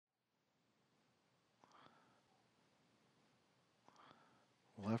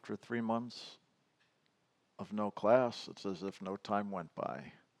After 3 months of no class, it's as if no time went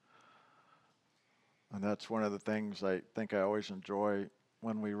by. And that's one of the things I think I always enjoy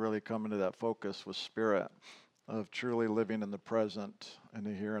when we really come into that focus with spirit of truly living in the present and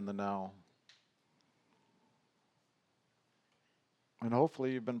the here and the now. And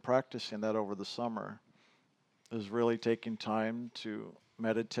hopefully you've been practicing that over the summer, is really taking time to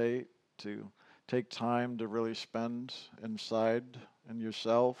meditate, to take time to really spend inside in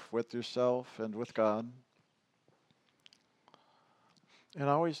yourself, and with God. And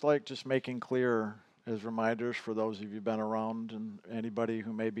I always like just making clear as reminders for those of you who've been around and anybody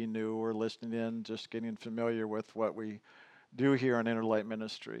who may be new or listening in, just getting familiar with what we do here in Inner Light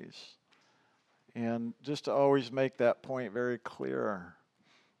Ministries. And just to always make that point very clear.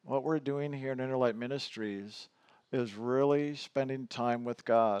 What we're doing here in Inner Light Ministries is really spending time with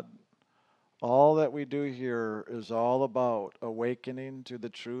God. All that we do here is all about awakening to the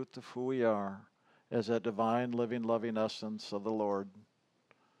truth of who we are as that divine, living, loving essence of the Lord.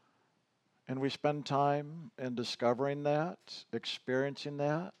 And we spend time in discovering that, experiencing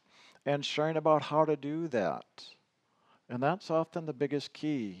that, and sharing about how to do that. And that's often the biggest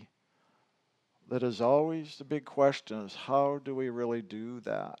key. That is always the big question is how do we really do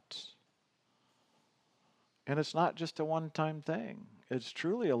that? And it's not just a one-time thing. It's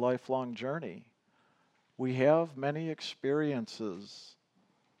truly a lifelong journey. We have many experiences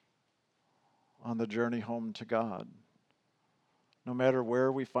on the journey home to God. No matter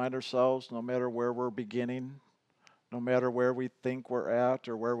where we find ourselves, no matter where we're beginning, no matter where we think we're at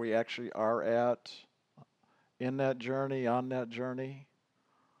or where we actually are at in that journey, on that journey,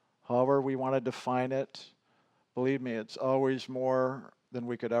 however we want to define it, believe me, it's always more than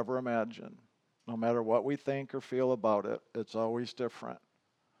we could ever imagine. No matter what we think or feel about it, it's always different.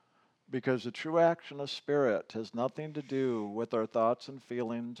 Because the true action of spirit has nothing to do with our thoughts and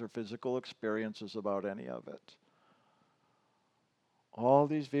feelings or physical experiences about any of it. All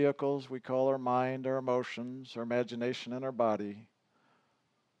these vehicles we call our mind, our emotions, our imagination, and our body,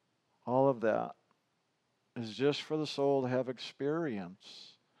 all of that is just for the soul to have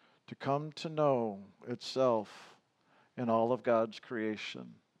experience, to come to know itself in all of God's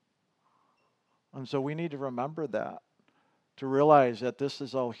creation. And so we need to remember that, to realize that this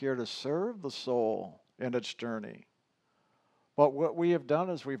is all here to serve the soul in its journey. But what we have done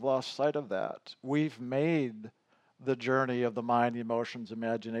is we've lost sight of that. We've made the journey of the mind, emotions,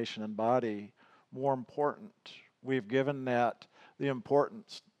 imagination, and body more important. We've given that the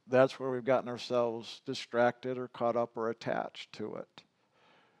importance. That's where we've gotten ourselves distracted or caught up or attached to it.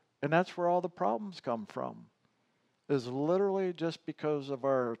 And that's where all the problems come from, is literally just because of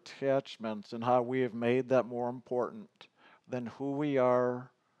our attachments and how we have made that more important than who we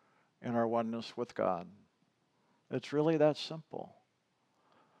are in our oneness with God. It's really that simple.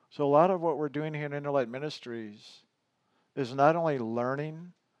 So a lot of what we're doing here in Inner Light Ministries is not only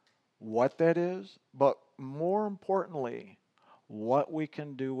learning what that is, but more importantly, what we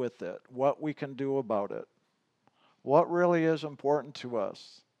can do with it, what we can do about it, what really is important to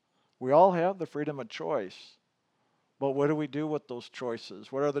us. We all have the freedom of choice, but what do we do with those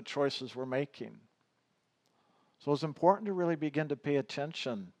choices? What are the choices we're making? So it's important to really begin to pay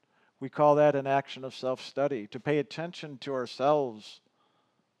attention. We call that an action of self-study, to pay attention to ourselves.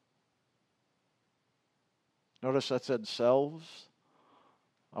 Notice I said selves,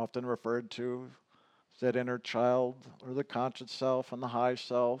 often referred to as that inner child or the conscious self and the high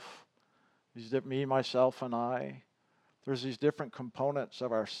self. These me, myself, and I. There's these different components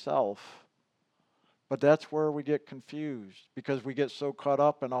of ourself. But that's where we get confused because we get so caught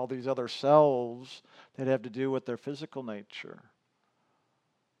up in all these other selves that have to do with their physical nature.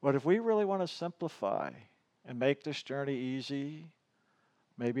 But if we really want to simplify and make this journey easy,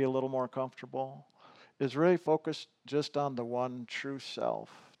 maybe a little more comfortable, is really focused just on the one true self,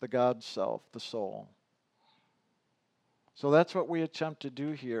 the God self, the soul. So that's what we attempt to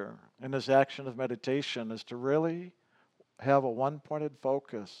do here in this action of meditation, is to really have a one-pointed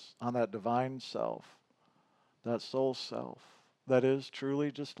focus on that divine self, that soul self, that is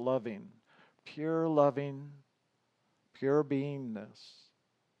truly just loving, pure beingness.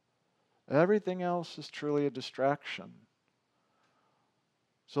 Everything else is truly a distraction.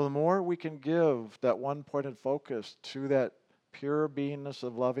 So the more we can give that one-pointed focus to that pure beingness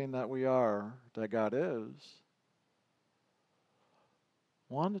of loving that we are, that God is,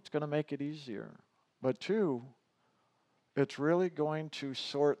 one, it's going to make it easier. But two, it's really going to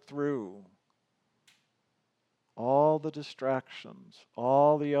sort through all the distractions,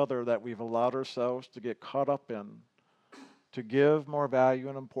 all the other that we've allowed ourselves to get caught up in, to give more value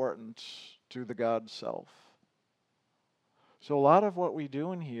and importance to the God self. So a lot of what we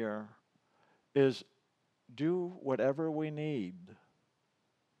do in here is do whatever we need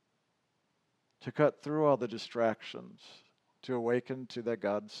to cut through all the distractions, to awaken to that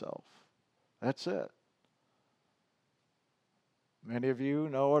God self. That's it. Many of you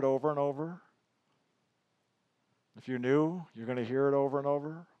know it over and over. If you're new, you're going to hear it over and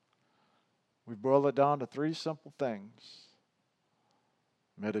over. We've boiled it down to 3 simple things: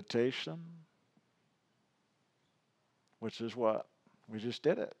 meditation, which is what? We just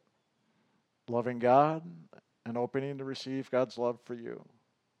did it. Loving God and opening to receive God's love for you.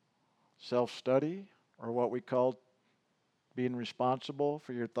 Self-study, or what we call being responsible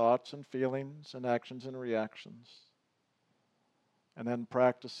for your thoughts and feelings and actions and reactions. And then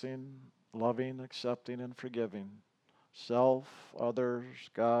practicing loving, accepting, and forgiving. Self, others,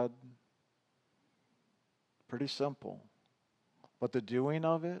 God. Pretty simple. But the doing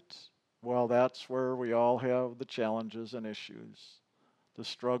of it, well, that's where we all have the challenges and issues. The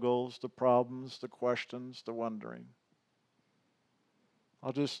struggles, the problems, the questions, the wondering.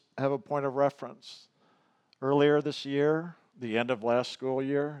 I'll just have a point of reference. Earlier this year, the end of last school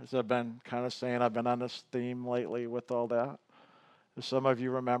year, as I've been kind of saying, I've been on this theme lately with all that. As some of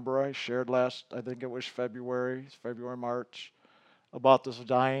you remember, I shared last, I think it was February, March, about this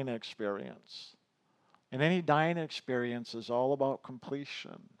dying experience. And any dying experience is all about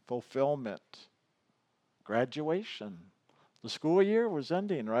completion, fulfillment, graduation. The school year was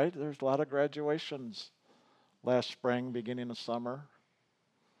ending, right? There's a lot of graduations last spring, beginning of summer.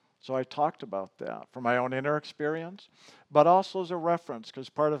 So I talked about that from my own inner experience, but also as a reference, because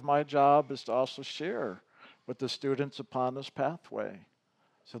part of my job is to also share with the students upon this pathway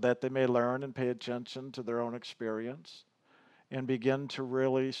so that they may learn and pay attention to their own experience and begin to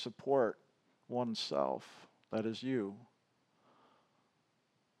really support oneself, that is you.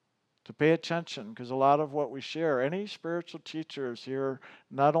 To pay attention, because a lot of what we share, any spiritual teacher is here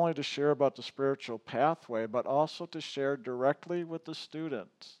not only to share about the spiritual pathway, but also to share directly with the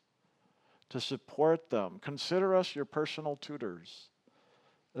students, to support them. Consider us your personal tutors,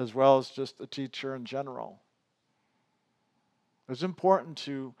 as well as just a teacher in general. It's important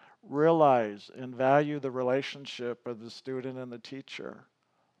to realize and value the relationship of the student and the teacher.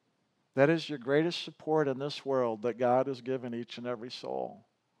 That is your greatest support in this world that God has given each and every soul.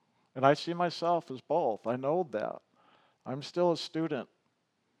 And I see myself as both. I know that. I'm still a student.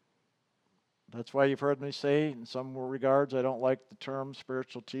 That's why you've heard me say, in some regards, I don't like the term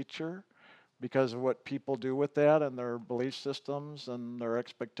spiritual teacher because of what people do with that and their belief systems and their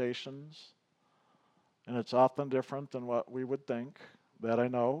expectations. And it's often different than what we would think. That I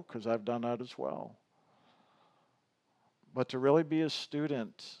know, because I've done that as well. But to really be a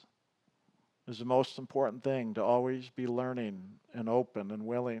student is the most important thing, to always be learning and open and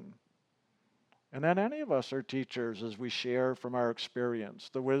willing. And then any of us are teachers as we share from our experience,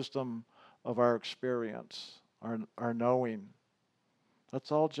 the wisdom of our experience, our knowing.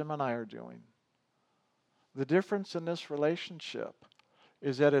 That's all Jim and I are doing. The difference in this relationship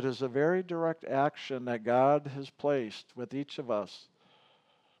is that it is a very direct action that God has placed with each of us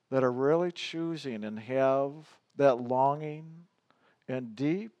that are really choosing and have that longing and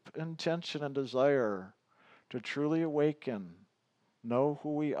deep intention and desire to truly awaken, know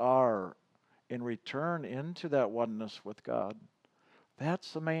who we are, and return into that oneness with God.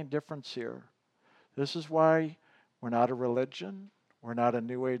 That's the main difference here. This is why we're not a religion, we're not a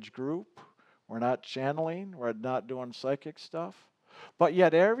New Age group, we're not channeling, we're not doing psychic stuff. But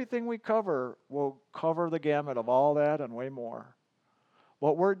yet everything we cover will cover the gamut of all that and way more.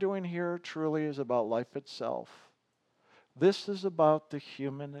 What we're doing here truly is about life itself. This is about the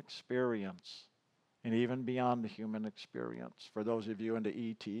human experience, and even beyond the human experience, for those of you into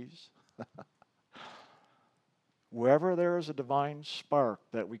ETs. Wherever there is a divine spark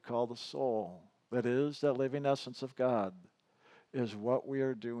that we call the soul, that is that living essence of God, is what we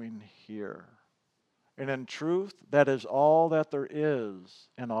are doing here. And in truth, that is all that there is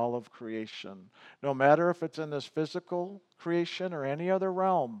in all of creation. No matter if it's in this physical creation or any other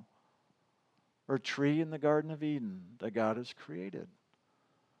realm or tree in the Garden of Eden that God has created.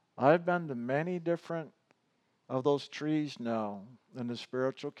 I've been to many different of those trees now in the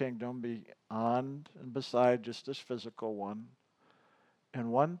spiritual kingdom beyond and beside just this physical one.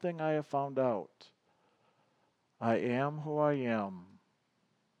 And one thing I have found out, I am who I am,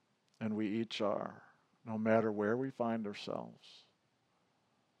 and we each are, no matter where we find ourselves.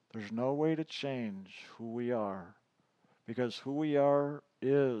 There's no way to change who we are, because who we are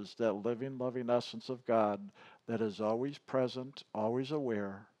is that living, loving essence of God that is always present, always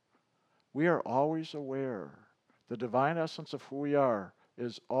aware. We are always aware. The divine essence of who we are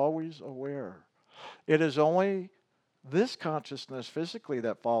is always aware. It is only this consciousness physically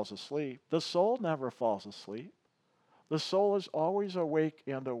that falls asleep, the soul never falls asleep. The soul is always awake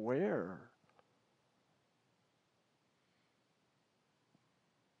and aware.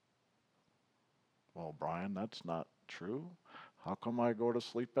 Well, Brian, that's not true. How come I go to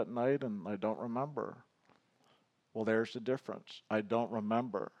sleep at night and I don't remember? Well, there's the difference. I don't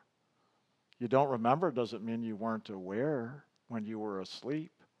remember. You don't remember doesn't mean you weren't aware when you were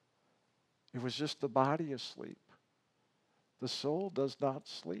asleep. It was just the body asleep. The soul does not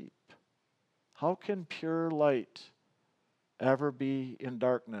sleep. How can pure light ever be in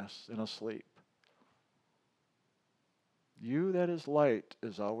darkness and asleep? You that is light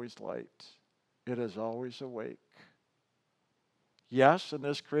is always light. It is always awake. Yes, in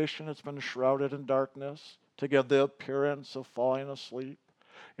this creation it's been shrouded in darkness to give the appearance of falling asleep.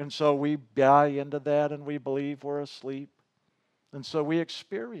 And so we buy into that and we believe we're asleep. And so we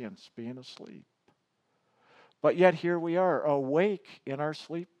experience being asleep. But yet here we are, awake in our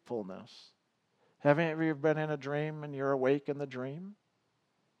sleepfulness. Haven't you ever been in a dream and you're awake in the dream?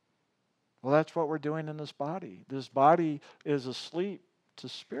 Well, that's what we're doing in this body. This body is asleep to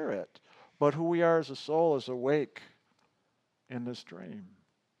spirit, but who we are as a soul is awake in this dream.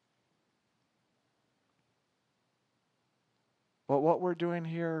 But what we're doing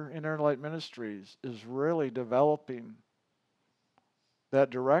here in Inner Light Ministries is really developing that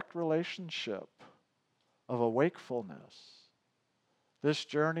direct relationship of a wakefulness. This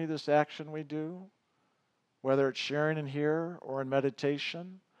journey, this action we do, whether it's sharing in here or in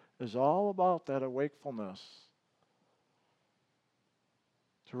meditation, is all about that awakefulness.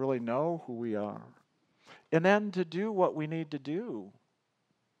 To really know who we are. And then to do what we need to do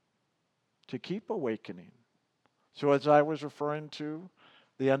to keep awakening. So as I was referring to,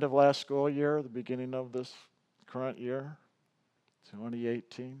 the end of last school year, the beginning of this current year,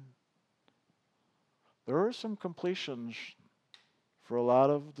 2018, there were some completions for a lot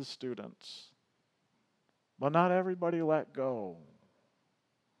of the students. But not everybody let go.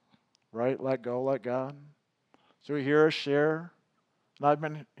 Right? Let go, let God. So we hear a share, and I've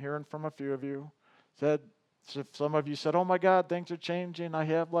been hearing from a few of you, some of you said, oh my God, things are changing, I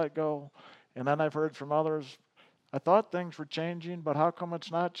have let go. And then I've heard from others, I thought things were changing, but how come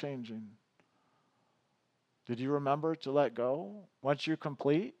it's not changing? Did you remember to let go? Once you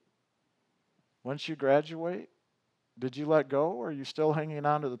complete? Once you graduate? Did you let go, or are you still hanging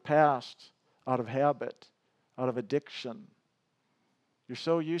on to the past out of habit, out of addiction? You're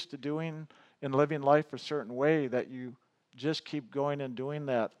so used to doing and living life a certain way that you just keep going and doing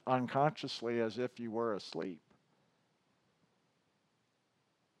that unconsciously as if you were asleep.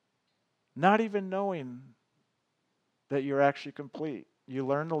 Not even knowing that you're actually complete. You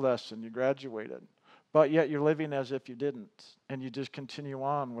learned the lesson, you graduated, but yet you're living as if you didn't, and you just continue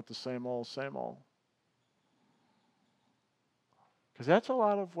on with the same old, same old. Because that's a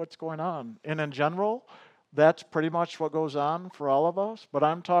lot of what's going on. And in general, that's pretty much what goes on for all of us. But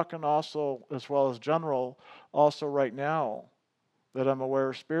I'm talking also, as well as general, also right now, that I'm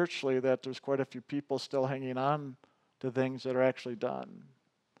aware spiritually that there's quite a few people still hanging on to things that are actually done.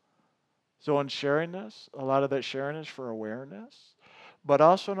 So in sharing this, a lot of that sharing is for awareness, but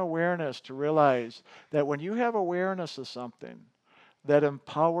also an awareness to realize that when you have awareness of something, that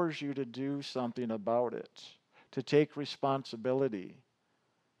empowers you to do something about it, to take responsibility,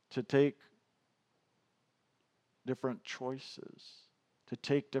 to take different choices, to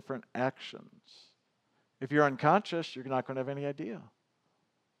take different actions. If you're unconscious, you're not going to have any idea.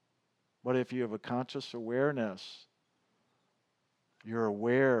 But if you have a conscious awareness, you're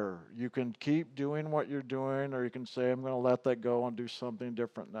aware. You can keep doing what you're doing, or you can say, I'm going to let that go and do something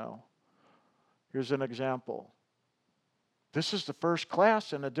different now. Here's an example. This is the first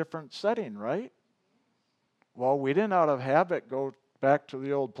class in a different setting, right? Well, we didn't out of habit go back to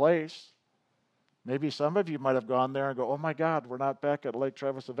the old place. Maybe some of you might have gone there and go, oh my God, we're not back at Lake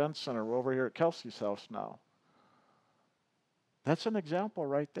Travis Event Center. We're over here at Kelsey's house now. That's an example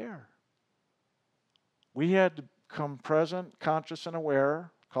right there. We had to come present, conscious, and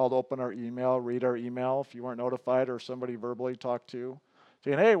aware, called open our email, read our email if you weren't notified or somebody verbally talked to,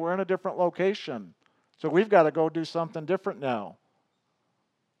 saying, hey, we're in a different location. So we've got to go do something different now.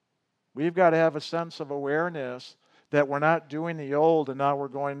 We've got to have a sense of awareness that we're not doing the old and now we're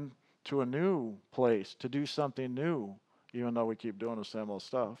going to a new place to do something new, even though we keep doing the same old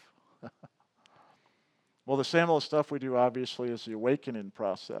stuff. Well, the same old stuff we do, obviously, is the awakening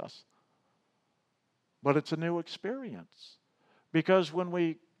process. But it's a new experience. Because when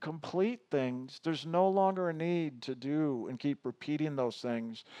we complete things, there's no longer a need to do and keep repeating those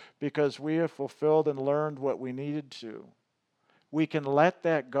things because we have fulfilled and learned what we needed to. We can let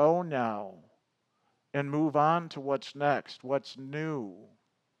that go now and move on to what's next, what's new,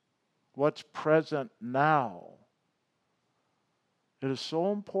 what's present now. It is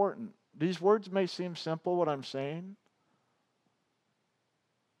so important. These words may seem simple, what I'm saying,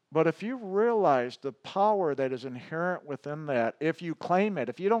 but if you realize the power that is inherent within that, if you claim it,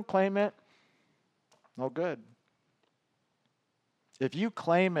 if you don't claim it, no good. If you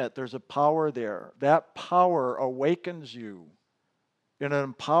claim it, there's a power there. That power awakens you, and it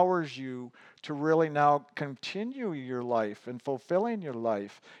empowers you to really now continue your life and fulfilling your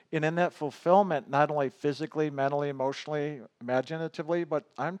life. And in that fulfillment, not only physically, mentally, emotionally, imaginatively, but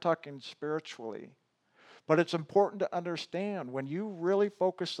I'm talking spiritually. But it's important to understand when you really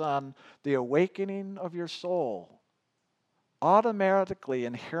focus on the awakening of your soul, automatically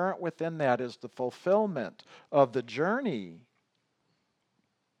inherent within that is the fulfillment of the journey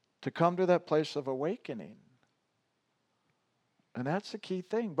to come to that place of awakening. And that's the key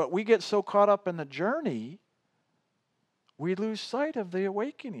thing. But we get so caught up in the journey, we lose sight of the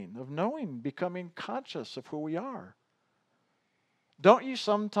awakening, of knowing, becoming conscious of who we are. Don't you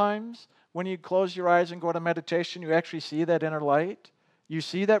sometimes, when you close your eyes and go to meditation, you actually see that inner light? You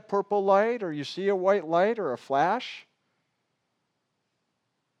see that purple light, or you see a white light, or a flash?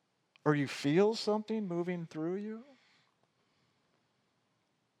 Or you feel something moving through you?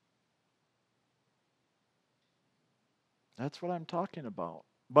 That's what I'm talking about.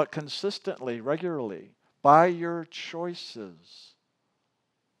 But consistently, regularly, by your choices.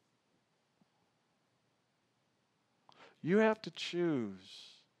 You have to choose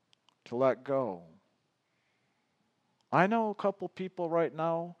to let go. I know a couple people right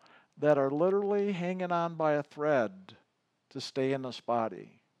now that are literally hanging on by a thread to stay in this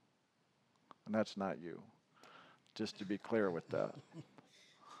body. And that's not you, just to be clear with that.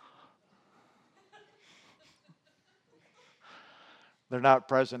 They're not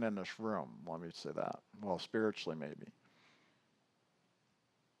present in this room, let me say that. Well, spiritually maybe.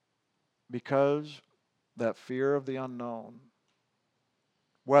 Because that fear of the unknown,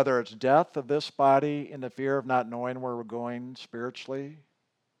 whether it's death of this body and the fear of not knowing where we're going spiritually,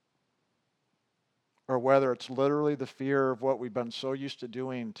 or whether it's literally the fear of what we've been so used to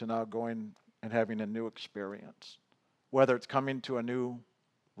doing to now going and having a new experience, whether it's coming to a new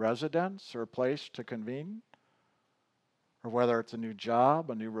residence or a place to convene, or whether it's a new job,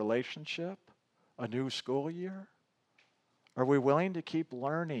 a new relationship, a new school year. Are we willing to keep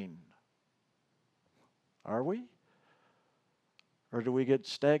learning? Are we? Or do we get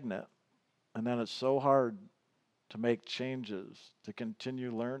stagnant? And then it's so hard to make changes, to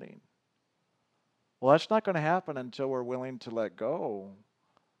continue learning. Well, that's not going to happen until we're willing to let go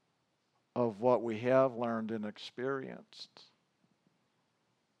of what we have learned and experienced.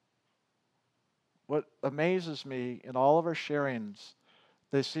 What amazes me in all of our sharings,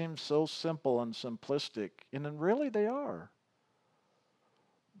 they seem so simple and simplistic, and then really they are.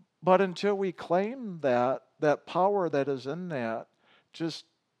 But until we claim that power that is in that just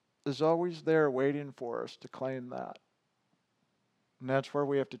is always there waiting for us to claim that. And that's where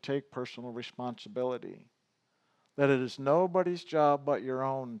we have to take personal responsibility. That it is nobody's job but your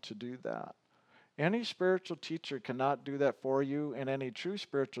own to do that. Any spiritual teacher cannot do that for you, and any true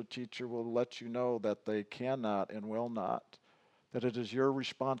spiritual teacher will let you know that they cannot and will not. That it is your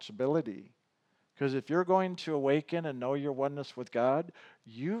responsibility. Because if you're going to awaken and know your oneness with God,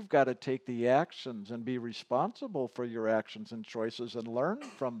 you've got to take the actions and be responsible for your actions and choices and learn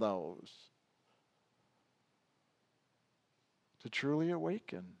from those to truly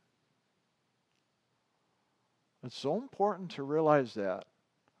awaken. It's so important to realize that.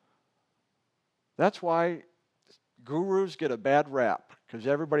 That's why gurus get a bad rap, because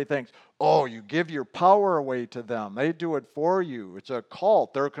everybody thinks, oh, you give your power away to them. They do it for you. It's a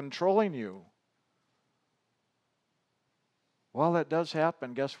cult. They're controlling you. Well, that does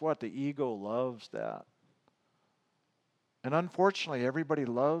happen. Guess what? The ego loves that. And unfortunately, everybody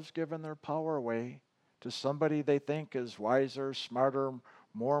loves giving their power away to somebody they think is wiser, smarter,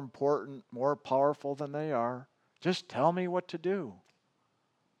 more important, more powerful than they are. Just tell me what to do.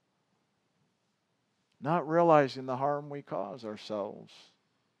 Not realizing the harm we cause ourselves.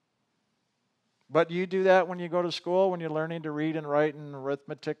 But you do that when you go to school, when you're learning to read and write and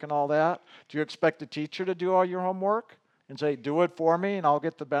arithmetic and all that? Do you expect the teacher to do all your homework and say, do it for me and I'll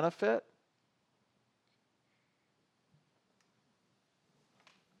get the benefit?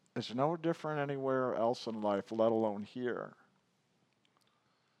 It's no different anywhere else in life, let alone here.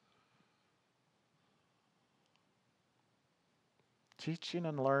 Teaching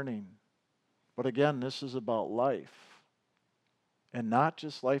and learning. But again, this is about life. And not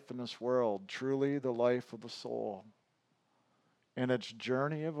just life in this world, truly the life of the soul. in its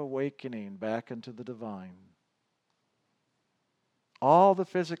journey of awakening back into the divine. All the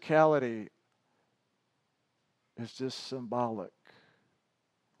physicality is just symbolic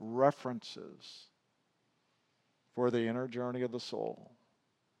references for the inner journey of the soul.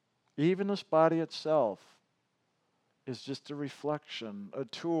 Even this body itself is just a reflection, a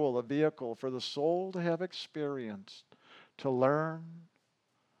tool, a vehicle for the soul to have experience, to learn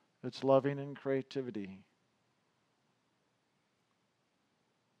its loving and creativity.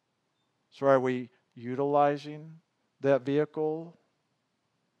 So are we utilizing that vehicle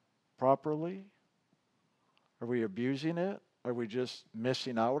properly? Are we abusing it? Are we just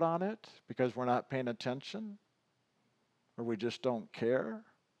missing out on it because we're not paying attention? Or we just don't care?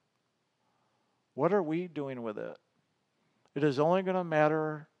 What are we doing with it? It is only going to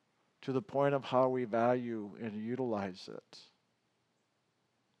matter to the point of how we value and utilize it.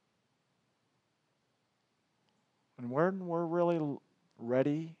 And when we're really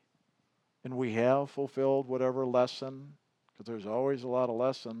ready and we have fulfilled whatever lesson, because there's always a lot of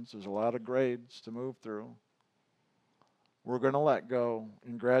lessons, there's a lot of grades to move through, we're going to let go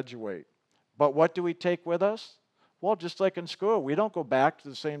and graduate. But what do we take with us? Well, just like in school, we don't go back to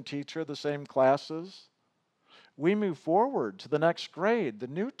the same teacher, the same classes. We move forward to the next grade, the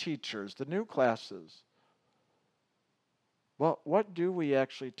new teachers, the new classes. Well, what do we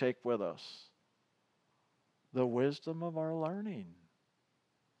actually take with us? The wisdom of our learning.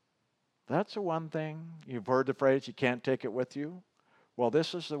 That's the one thing. You've heard the phrase, you can't take it with you. Well,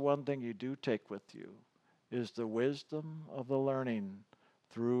 this is the one thing you do take with you, is the wisdom of the learning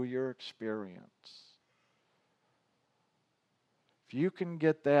through your experience. If you can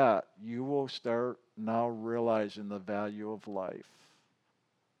get that, you will start now realizing the value of life.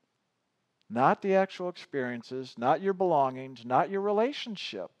 Not the actual experiences, not your belongings, not your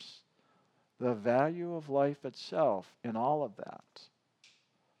relationships. The value of life itself in all of that.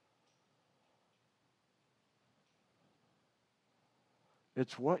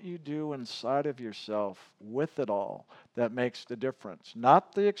 It's what you do inside of yourself with it all that makes the difference,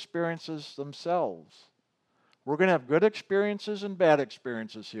 not the experiences themselves. We're going to have good experiences and bad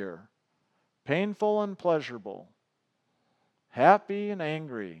experiences here, painful and pleasurable, happy and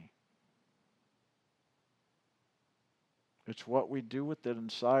angry. It's what we do with it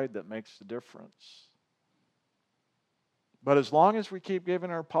inside that makes the difference. But as long as we keep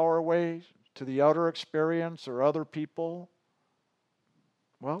giving our power away to the outer experience or other people,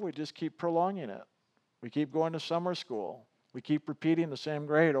 well, we just keep prolonging it. We keep going to summer school. We keep repeating the same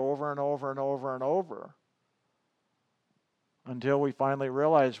grade over and over and over and over until we finally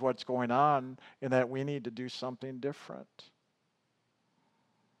realize what's going on and that we need to do something different.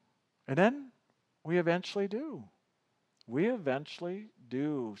 And then we eventually do. We eventually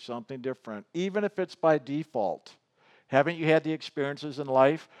do something different, even if it's by default. Haven't you had the experiences in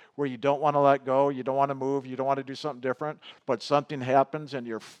life where you don't want to let go, you don't want to move, you don't want to do something different, but something happens and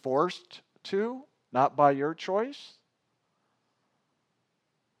you're forced to, not by your choice?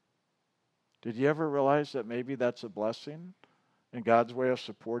 Did you ever realize that maybe that's a blessing and God's way of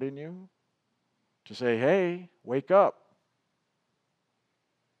supporting you? To say, hey, wake up.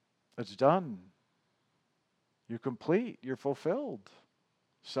 It's done. You're complete. You're fulfilled.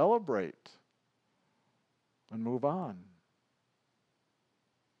 Celebrate. And move on.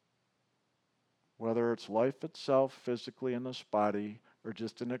 Whether it's life itself physically in this body or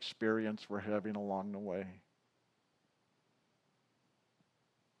just an experience we're having along the way.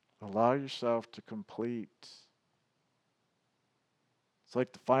 Allow yourself to complete. It's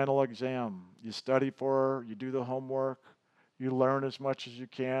like the final exam. You study for, you do the homework, you learn as much as you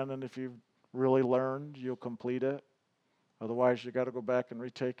can, and if you've really learned, you'll complete it. Otherwise, you got to go back and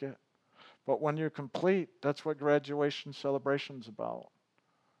retake it. But when you're complete, that's what graduation celebration's about.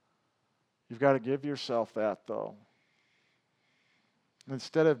 You've got to give yourself that, though.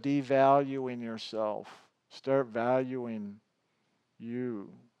 Instead of devaluing yourself, start valuing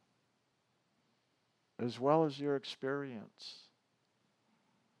you as well as your experience.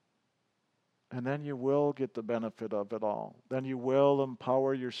 And then you will get the benefit of it all. Then you will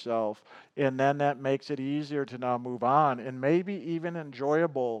empower yourself. And then that makes it easier to now move on and maybe even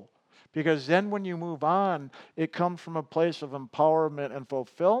enjoyable. Because then when you move on, it comes from a place of empowerment and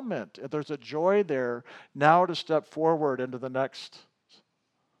fulfillment. There's a joy there now to step forward into the next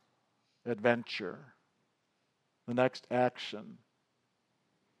adventure, the next action.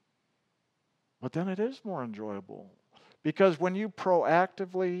 But then it is more enjoyable. Because when you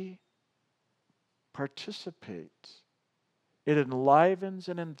proactively participate, it enlivens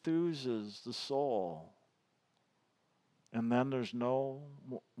and enthuses the soul. And then there's no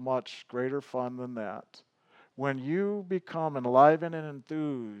much greater fun than that. When you become enlivened and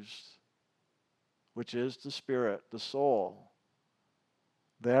enthused, which is the spirit, the soul,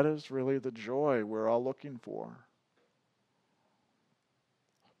 that is really the joy we're all looking for.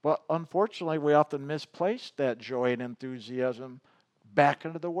 But unfortunately, we often misplace that joy and enthusiasm back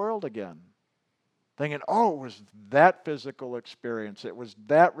into the world again. Thinking, oh, it was that physical experience, it was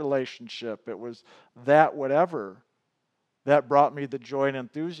that relationship, it was that whatever that brought me the joy and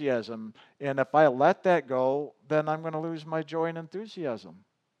enthusiasm. And if I let that go, then I'm going to lose my joy and enthusiasm.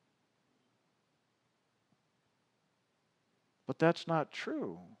 But that's not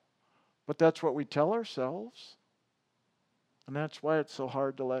true. But that's what we tell ourselves. And that's why it's so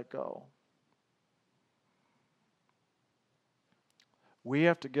hard to let go. We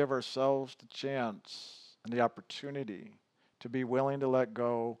have to give ourselves the chance and the opportunity to be willing to let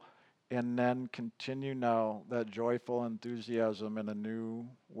go and then continue now that joyful enthusiasm in a new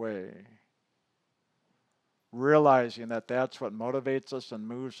way. Realizing that that's what motivates us and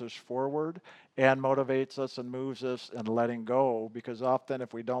moves us forward and motivates us and moves us in letting go, because often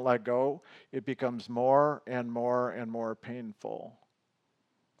if we don't let go, it becomes more and more and more painful.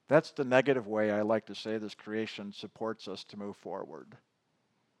 That's the negative way I like to say this creation supports us to move forward.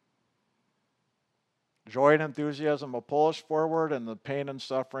 Joy and enthusiasm will pull us forward, and the pain and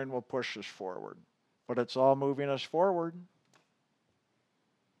suffering will push us forward. But it's all moving us forward.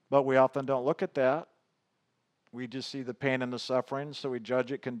 But we often don't look at that. We just see the pain and the suffering, so we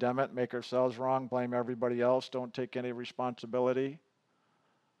judge it, condemn it, make ourselves wrong, blame everybody else, don't take any responsibility.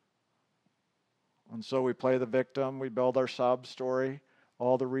 And so we play the victim, we build our sob story,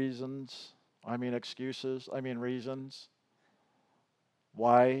 all the reasons, excuses, reasons.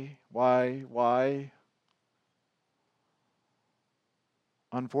 Why?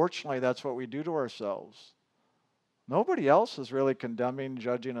 Unfortunately, that's what we do to ourselves. Nobody else is really condemning,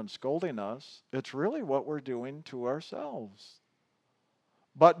 judging, and scolding us. It's really what we're doing to ourselves.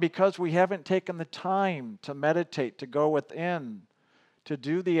 But because we haven't taken the time to meditate, to go within, to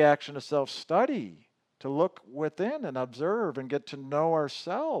do the action of self-study, to look within and observe and get to know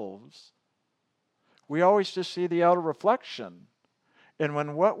ourselves, we always just see the outer reflection. And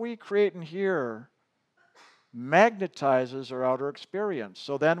when what we create in here magnetizes our outer experience.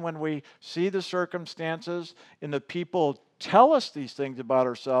 So then when we see the circumstances and the people tell us these things about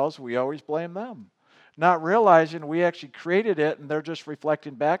ourselves, we always blame them, not realizing we actually created it and they're just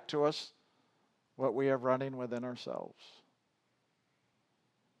reflecting back to us what we have running within ourselves.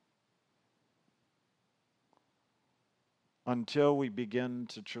 Until we begin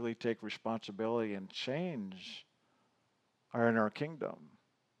to truly take responsibility and change our inner kingdom.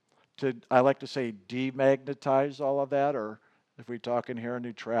 I like to say demagnetize all of that, or if we talk in here,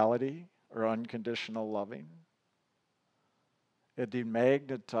 neutrality or unconditional loving. It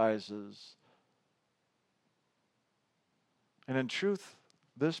demagnetizes. And in truth,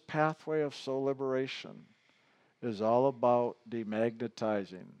 this pathway of soul liberation is all about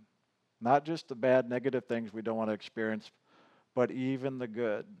demagnetizing. Not just the bad, negative things we don't want to experience, but even the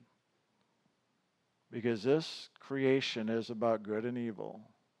good. Because this creation is about good and evil.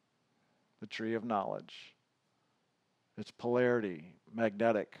 The tree of knowledge. It's polarity,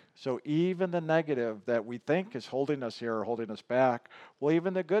 magnetic. So even the negative that we think is holding us here or holding us back, well,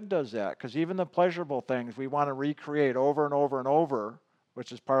 even the good does that. Because even the pleasurable things we want to recreate over and over and over,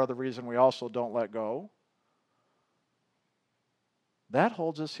 which is part of the reason we also don't let go, that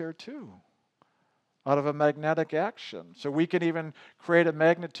holds us here too, out of a magnetic action. So we can even create a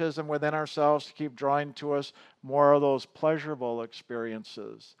magnetism within ourselves to keep drawing to us more of those pleasurable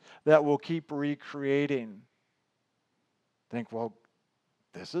experiences that we'll keep recreating. Think, well,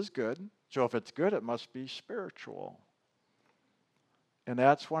 this is good. So if it's good, it must be spiritual. And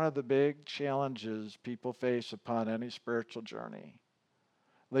that's one of the big challenges people face upon any spiritual journey.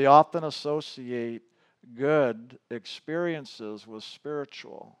 They often associate good experiences with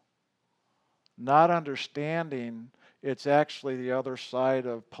spiritual, not understanding it's actually the other side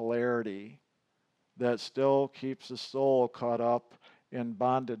of polarity that still keeps the soul caught up in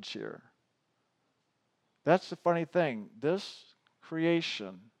bondage here. That's the funny thing. This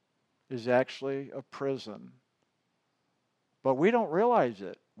creation is actually a prison. But we don't realize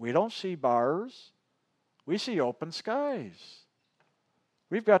it. We don't see bars. We see open skies.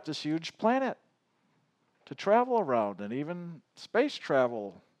 We've got this huge planet to travel around, and even space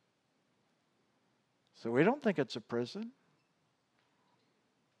travel. So we don't think it's a prison.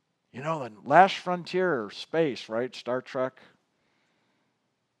 You know, the last frontier, space, right? Star Trek.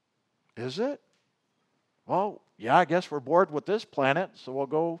 Is it? Well, yeah, I guess we're bored with this planet, so we'll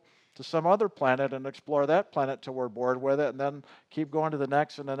go to some other planet and explore that planet till we're bored with it, and then keep going to the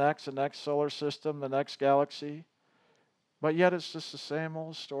next and the next and next solar system, the next galaxy. But yet it's just the same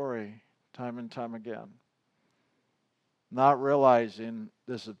old story time and time again. Not realizing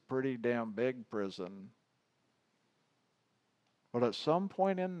this is a pretty damn big prison. But at some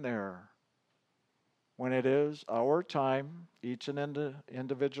point in there, when it is our time, each an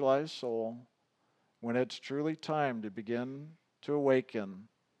individualized soul, when it's truly time to begin to awaken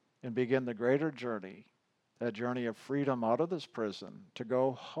and begin the greater journey, that journey of freedom out of this prison, to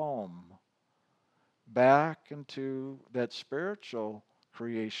go home, back into that spiritual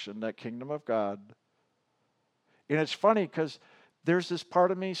creation, that kingdom of God. And it's funny because there's this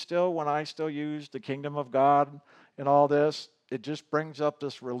part of me still, when I still use the kingdom of God and all this, it just brings up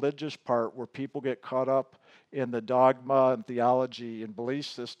this religious part where people get caught up in the dogma and theology and belief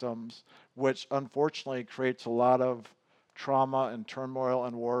systems, which unfortunately creates a lot of trauma and turmoil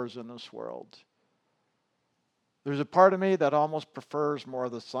and wars in this world. There's a part of me that almost prefers more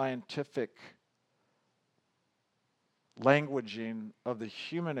of the scientific languaging of the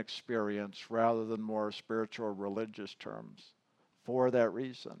human experience rather than more spiritual religious terms for that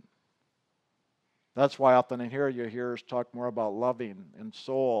reason. That's why often in here you hear us talk more about loving and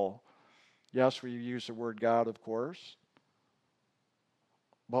soul. Yes, we use the word God, of course.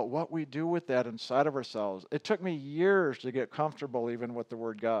 But what we do with that inside of ourselves, it took me years to get comfortable even with the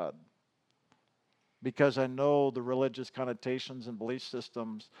word God, because I know the religious connotations and belief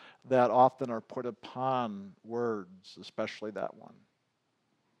systems that often are put upon words, especially that one.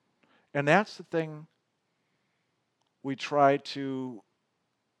 And that's the thing we try to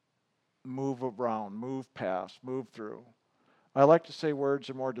move around, move past, move through. I like to say words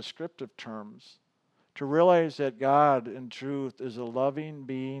in more descriptive terms, to realize that God in truth is a loving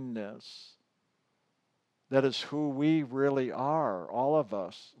beingness. That is who we really are, all of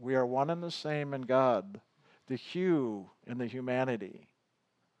us. We are one and the same in God, the hue in the humanity.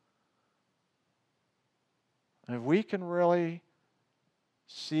 And if we can really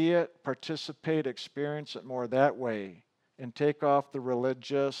see it, participate, experience it more that way, and take off the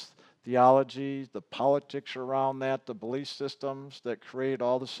religious theology, the politics around that, the belief systems that create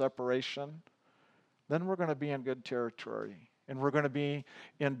all the separation, then we're going to be in good territory. And we're going to be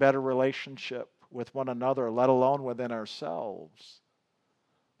in better relationship with one another, let alone within ourselves.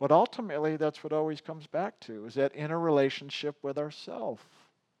 But ultimately, that's what always comes back to, is that inner relationship with ourself.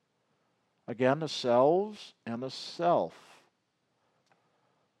 Again, the selves and the self.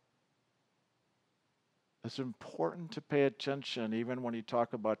 It's important to pay attention, even when you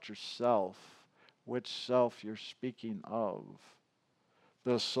talk about yourself, which self you're speaking of.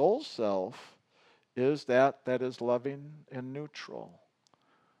 The soul self is that is loving and neutral.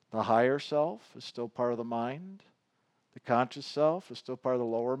 The higher self is still part of the mind. The conscious self is still part of the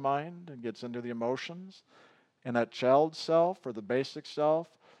lower mind and gets into the emotions. And that child self, or the basic self,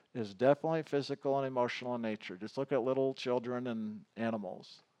 is definitely physical and emotional in nature. Just look at little children and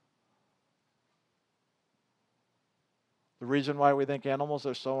animals. The reason why we think animals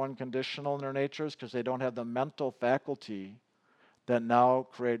are so unconditional in their nature is because they don't have the mental faculty that now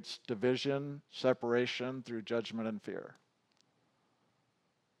creates division, separation through judgment and fear.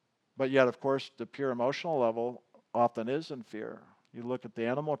 But yet, of course, the pure emotional level often is in fear. You look at the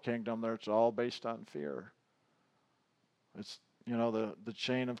animal kingdom there, it's all based on fear. It's, the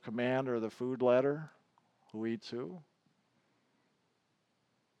chain of command or the food ladder, who eats who.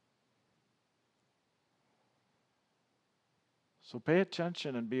 So pay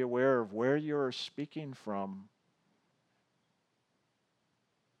attention and be aware of where you're speaking from.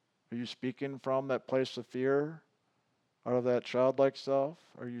 Are you speaking from that place of fear, out of that childlike self?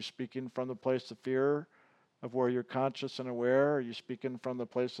 Are you speaking from the place of fear of where you're conscious and aware? Are you speaking from the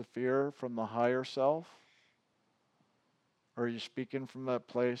place of fear from the higher self? Or are you speaking from that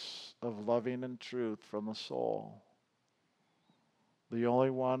place of loving and truth from the soul? The only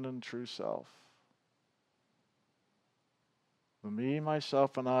one and true self. The me,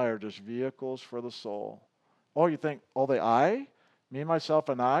 myself, and I are just vehicles for the soul. Oh, you think, the I? Me, myself,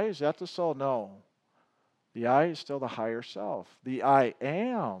 and I? Is that the soul? No. The I is still the higher self. The I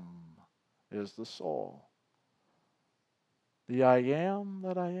am is the soul. The I am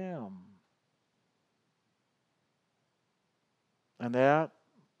that I am. And that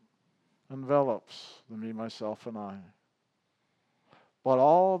envelops the me, myself, and I. But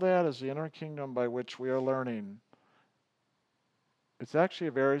all that is the inner kingdom by which we are learning. It's actually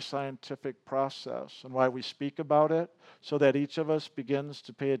a very scientific process, and why we speak about it, so that each of us begins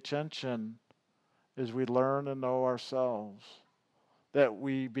to pay attention as we learn and know ourselves, that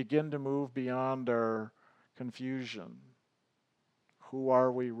we begin to move beyond our confusion. who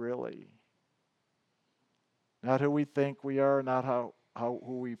are we really? Not who we think we are, not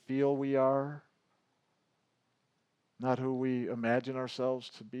who we feel we are, not who we imagine ourselves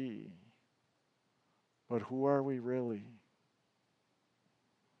to be, but who are we really?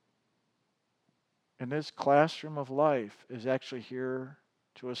 And this classroom of life is actually here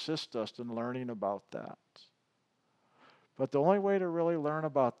to assist us in learning about that. But the only way to really learn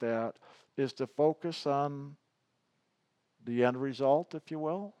about that is to focus on the end result, if you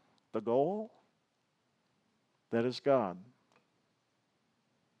will, the goal. That is God.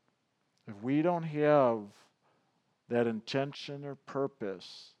 If we don't have that intention or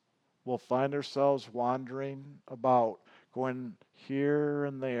purpose, we'll find ourselves wandering about, going here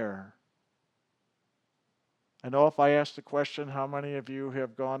and there. I know if I asked the question, how many of you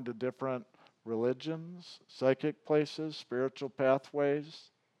have gone to different religions, psychic places, spiritual pathways,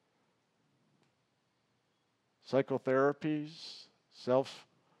 psychotherapies,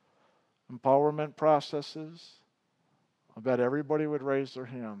 self-empowerment processes, I bet everybody would raise their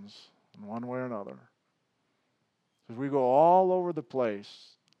hands in one way or another. Because we go all over the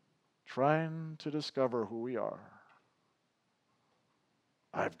place trying to discover who we are.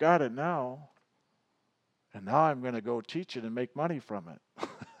 I've got it now, and now I'm going to go teach it and make money from it.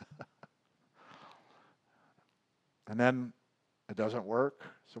 And then it doesn't work,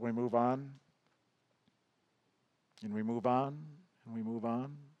 so we move on, and we move on, and we move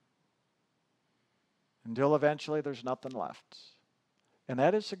on, until eventually there's nothing left. And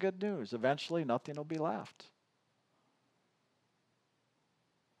that is the good news. Eventually nothing will be left.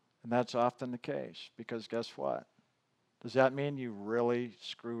 And that's often the case, because guess what? Does that mean you really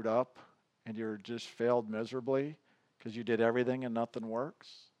screwed up and you're just failed miserably because you did everything and nothing works?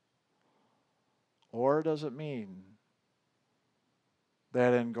 Or does it mean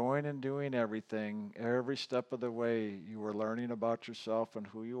that in going and doing everything, every step of the way, you were learning about yourself and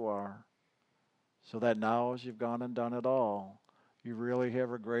who you are, so that now as you've gone and done it all, you really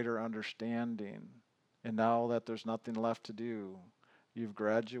have a greater understanding. And now that there's nothing left to do, you've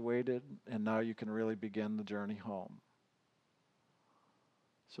graduated, and now you can really begin the journey home.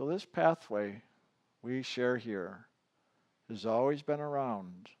 So this pathway we share here has always been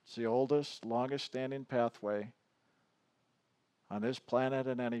around. It's the oldest, longest standing pathway on this planet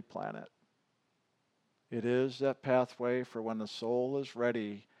and any planet. It is that pathway for when the soul is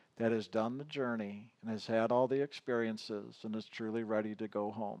ready, that has done the journey and has had all the experiences and is truly ready to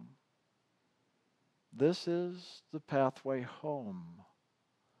go home. This is the pathway home.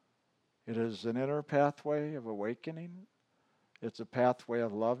 It is an inner pathway of awakening. It's a pathway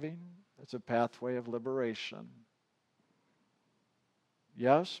of loving. It's a pathway of liberation.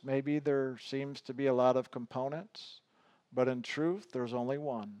 Yes, maybe there seems to be a lot of components, but in truth, there's only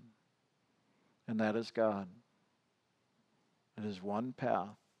one, and that is God. It is one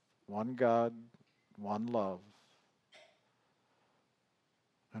path, one God, one love.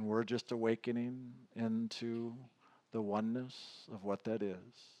 And we're just awakening into the oneness of what that is.